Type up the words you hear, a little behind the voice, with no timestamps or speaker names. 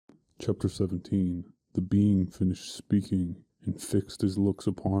Chapter 17. The being finished speaking and fixed his looks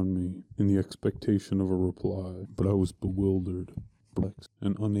upon me in the expectation of a reply, but I was bewildered, perplexed,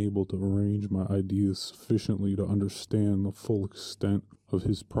 and unable to arrange my ideas sufficiently to understand the full extent of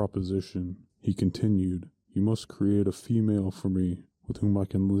his proposition. He continued, "You must create a female for me, with whom I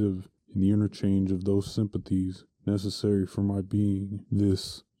can live in the interchange of those sympathies necessary for my being.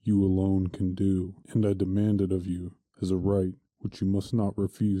 This you alone can do, and I demand it of you as a right which you must not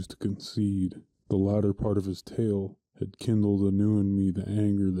refuse to concede." The latter part of his tale had kindled anew in me the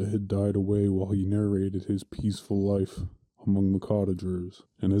anger that had died away while he narrated his peaceful life among the cottagers,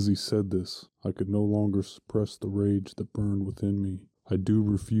 and as he said this, I could no longer suppress the rage that burned within me. "I do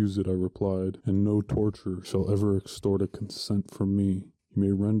refuse it," I replied, "and no torture shall ever extort a consent from me. You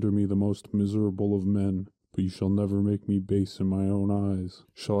may render me the most miserable of men, but you shall never make me base in my own eyes.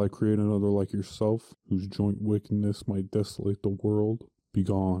 Shall I create another like yourself, whose joint wickedness might desolate the world?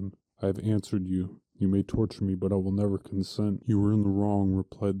 Begone, I have answered you. You may torture me, but I will never consent." "You are in the wrong,"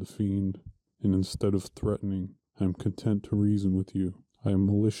 replied the fiend, "and instead of threatening, I am content to reason with you. I am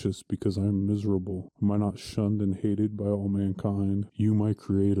malicious because I am miserable. Am I not shunned and hated by all mankind? You, my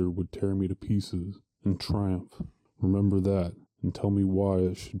creator, would tear me to pieces and triumph. Remember that, and tell me why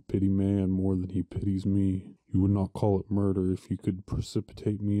I should pity man more than he pities me. You would not call it murder if you could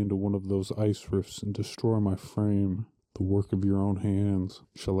precipitate me into one of those ice rifts and destroy my frame, the work of your own hands.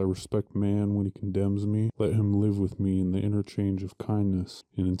 Shall I respect man when he condemns me? Let him live with me in the interchange of kindness,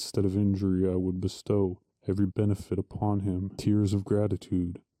 and instead of injury I would bestow every benefit upon him, tears of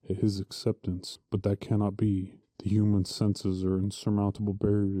gratitude at his acceptance. But that cannot be. The human senses are insurmountable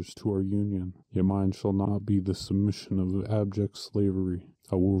barriers to our union, yet mine shall not be the submission of abject slavery.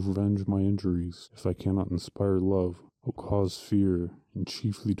 I will revenge my injuries. If I cannot inspire love, I will cause fear, and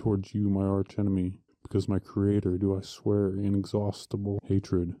chiefly towards you, my arch-enemy, because my Creator, do I swear inexhaustible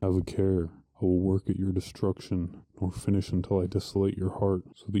hatred. Have a care. I will work at your destruction, nor finish until I desolate your heart,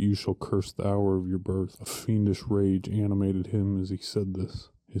 so that you shall curse the hour of your birth." A fiendish rage animated him as he said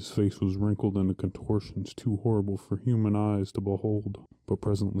this. His face was wrinkled into contortions too horrible for human eyes to behold, but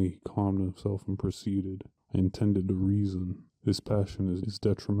presently he calmed himself and proceeded, "I intended to reason. This passion is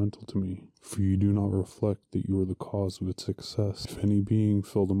detrimental to me, for you do not reflect that you are the cause of its success. If any being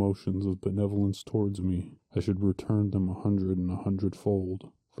felt emotions of benevolence towards me, I should return them 100 and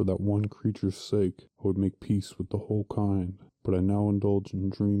 100-fold. For that one creature's sake, I would make peace with the whole kind. But I now indulge in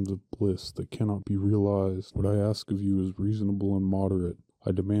dreams of bliss that cannot be realized. What I ask of you is reasonable and moderate.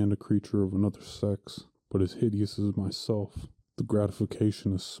 I demand a creature of another sex, but as hideous as myself. The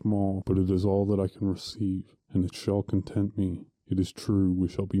gratification is small, but it is all that I can receive, and it shall content me. It is true, we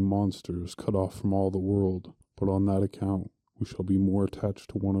shall be monsters, cut off from all the world, but on that account we shall be more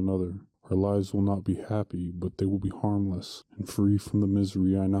attached to one another. Our lives will not be happy, but they will be harmless, and free from the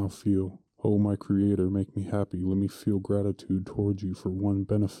misery I now feel. Oh, my Creator, make me happy. Let me feel gratitude towards you for one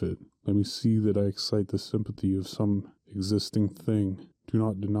benefit. Let me see that I excite the sympathy of some existing thing. Do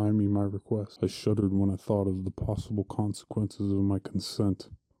not deny me my request." I shuddered when I thought of the possible consequences of my consent,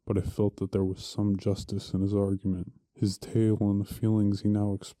 but I felt that there was some justice in his argument. His tale and the feelings he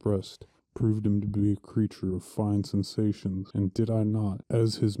now expressed proved him to be a creature of fine sensations, and did I not,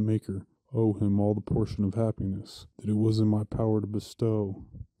 as his maker, owe him all the portion of happiness that it was in my power to bestow?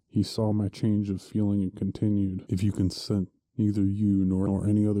 He saw my change of feeling and continued, "If you consent, neither you nor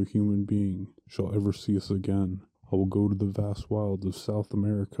any other human being shall ever see us again. I will go to the vast wilds of South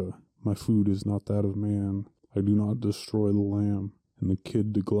America. My food is not that of man. I do not destroy the lamb and the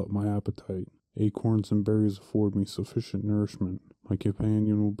kid to glut my appetite. Acorns and berries afford me sufficient nourishment. My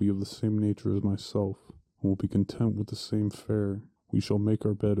companion will be of the same nature as myself, and will be content with the same fare. We shall make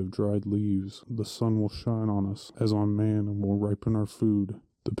our bed of dried leaves. The sun will shine on us as on man and will ripen our food.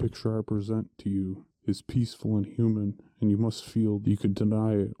 The picture I present to you is peaceful and human, and you must feel that you could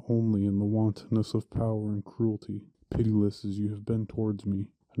deny it only in the wantonness of power and cruelty. Pitiless as you have been towards me,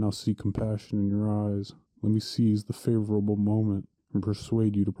 I now see compassion in your eyes. Let me seize the favorable moment and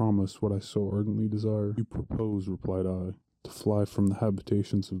persuade you to promise what I so ardently desire." "You propose," replied I, "to fly from the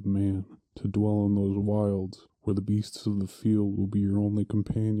habitations of man, to dwell in those wilds where the beasts of the field will be your only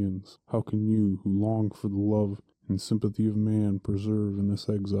companions. How can you, who long for the love and sympathy of man, persevere in this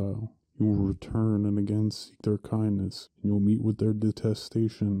exile? You will return and again seek their kindness, and you will meet with their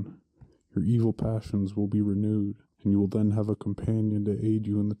detestation. Your evil passions will be renewed, and you will then have a companion to aid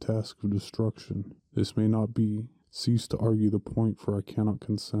you in the task of destruction. This may not be. Cease to argue the point, for I cannot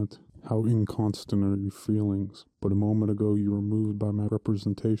consent. How inconstant are your feelings! But a moment ago you were moved by my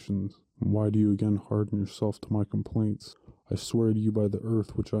representations, and why do you again harden yourself to my complaints? I swear to you by the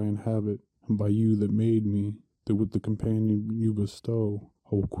earth which I inhabit, and by you that made me, that with the companion you bestow,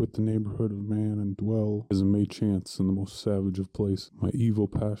 I will quit the neighborhood of man and dwell, as it may chance, in the most savage of places. My evil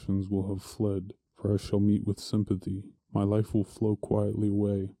passions will have fled, for I shall meet with sympathy. My life will flow quietly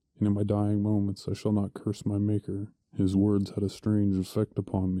away, and in my dying moments I shall not curse my Maker. His words had a strange effect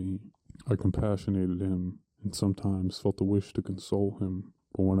upon me. I compassionated him, and sometimes felt the wish to console him.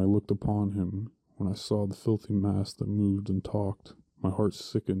 But when I looked upon him, when I saw the filthy mass that moved and talked, my heart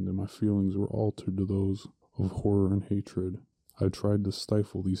sickened and my feelings were altered to those of horror and hatred. I tried to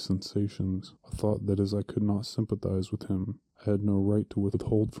stifle these sensations. I thought that as I could not sympathize with him, I had no right to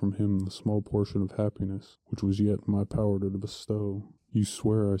withhold from him the small portion of happiness which was yet in my power to bestow. You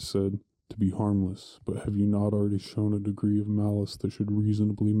swear, I said, to be harmless, but have you not already shown a degree of malice that should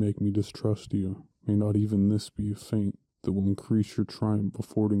reasonably make me distrust you? May not even this be a feint that will increase your triumph,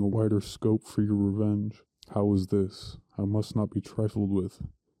 affording a wider scope for your revenge? How is this? I must not be trifled with,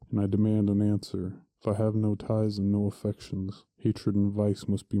 and I demand an answer. If I have no ties and no affections, hatred and vice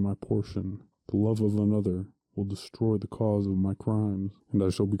must be my portion. The love of another will destroy the cause of my crimes, and I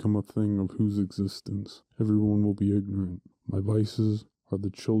shall become a thing of whose existence everyone will be ignorant. My vices are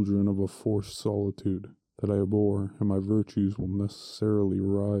the children of a forced solitude that I abhor, and my virtues will necessarily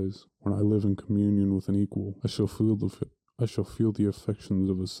arise when I live in communion with an equal. I shall feel the affections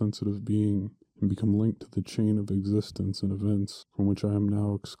of a sensitive being, and become linked to the chain of existence and events from which I am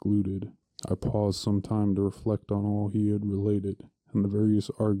now excluded. I paused some time to reflect on all he had related, and the various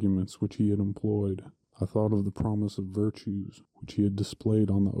arguments which he had employed. I thought of the promise of virtues which he had displayed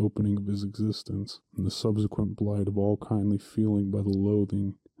on the opening of his existence, and the subsequent blight of all kindly feeling by the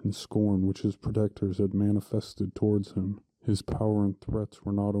loathing and scorn which his protectors had manifested towards him. His power and threats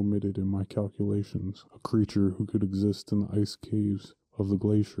were not omitted in my calculations. A creature who could exist in the ice caves of the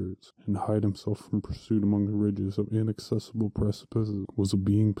glaciers and hide himself from pursuit among the ridges of inaccessible precipices was a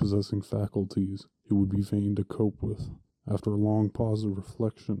being possessing faculties it would be vain to cope with. After a long pause of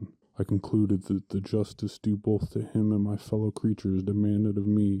reflection, I concluded that the justice due both to him and my fellow creatures demanded of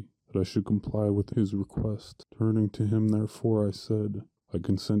me that I should comply with his request. Turning to him, therefore, I said, I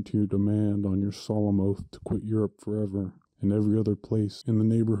consent to your demand on your solemn oath to quit Europe forever, and every other place in the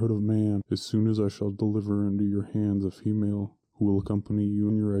neighborhood of man, as soon as I shall deliver into your hands a female who will accompany you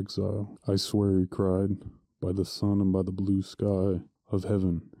in your exile. I swear, he cried, by the sun and by the blue sky of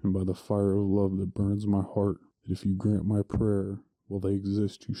heaven, and by the fire of love that burns my heart, that if you grant my prayer, while they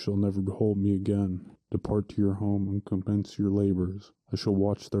exist, you shall never behold me again. Depart to your home and commence your labors. I shall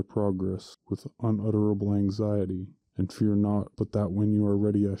watch their progress with unutterable anxiety, and fear not but that when you are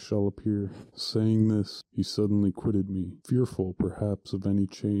ready I shall appear. Saying this, he suddenly quitted me, fearful perhaps of any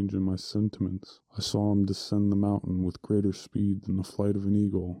change in my sentiments. I saw him descend the mountain with greater speed than the flight of an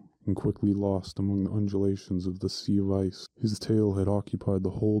eagle, and quickly lost among the undulations of the sea of ice. His tale had occupied the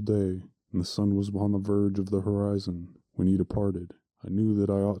whole day, and the sun was upon the verge of the horizon when he departed. I knew that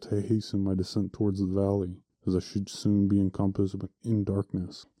I ought to hasten my descent towards the valley, as I should soon be encompassed in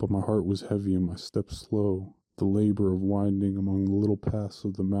darkness, but my heart was heavy and my steps slow. The labor of winding among the little paths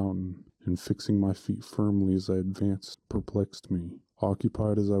of the mountain and fixing my feet firmly as I advanced perplexed me.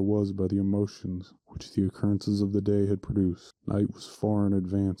 Occupied as I was by the emotions which the occurrences of the day had produced, night was far in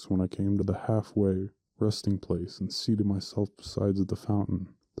advance when I came to the halfway resting place and seated myself beside the fountain.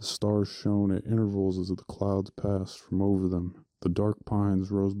 The stars shone at intervals as the clouds passed from over them. The dark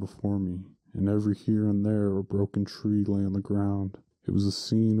pines rose before me, and every here and there a broken tree lay on the ground. It was a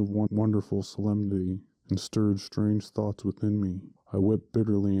scene of wonderful solemnity, and stirred strange thoughts within me. I wept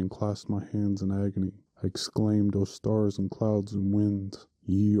bitterly and clasped my hands in agony. I exclaimed, O stars and clouds and winds,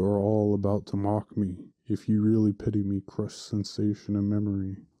 ye are all about to mock me. If ye really pity me, crush sensation and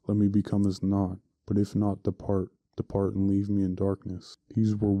memory. Let me become as naught, but if not, depart and leave me in darkness.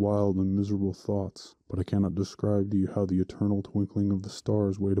 These were wild and miserable thoughts, but I cannot describe to you how the eternal twinkling of the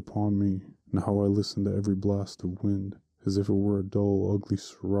stars weighed upon me, and how I listened to every blast of wind, as if it were a dull, ugly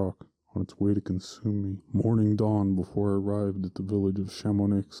sirocco on its way to consume me. Morning dawned before I arrived at the village of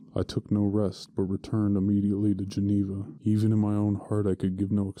Chamonix. I took no rest, but returned immediately to Geneva. Even in my own heart I could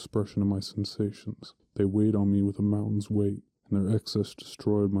give no expression to my sensations. They weighed on me with a mountain's weight, and their excess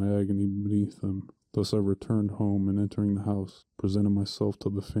destroyed my agony beneath them. Thus I returned home, and entering the house, presented myself to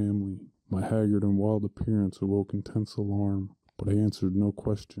the family. My haggard and wild appearance awoke intense alarm, but I answered no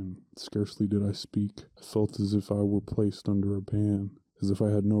question. Scarcely did I speak. I felt as if I were placed under a ban, as if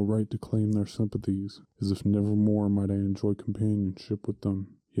I had no right to claim their sympathies, as if never more might I enjoy companionship with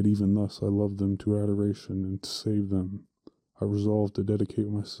them. Yet even thus I loved them to adoration, and to save them I resolved to dedicate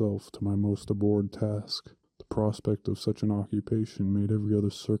myself to my most abhorred task. The prospect of such an occupation made every other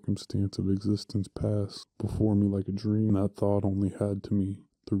circumstance of existence pass before me like a dream. That thought only had to me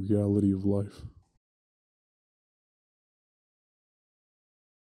the reality of life.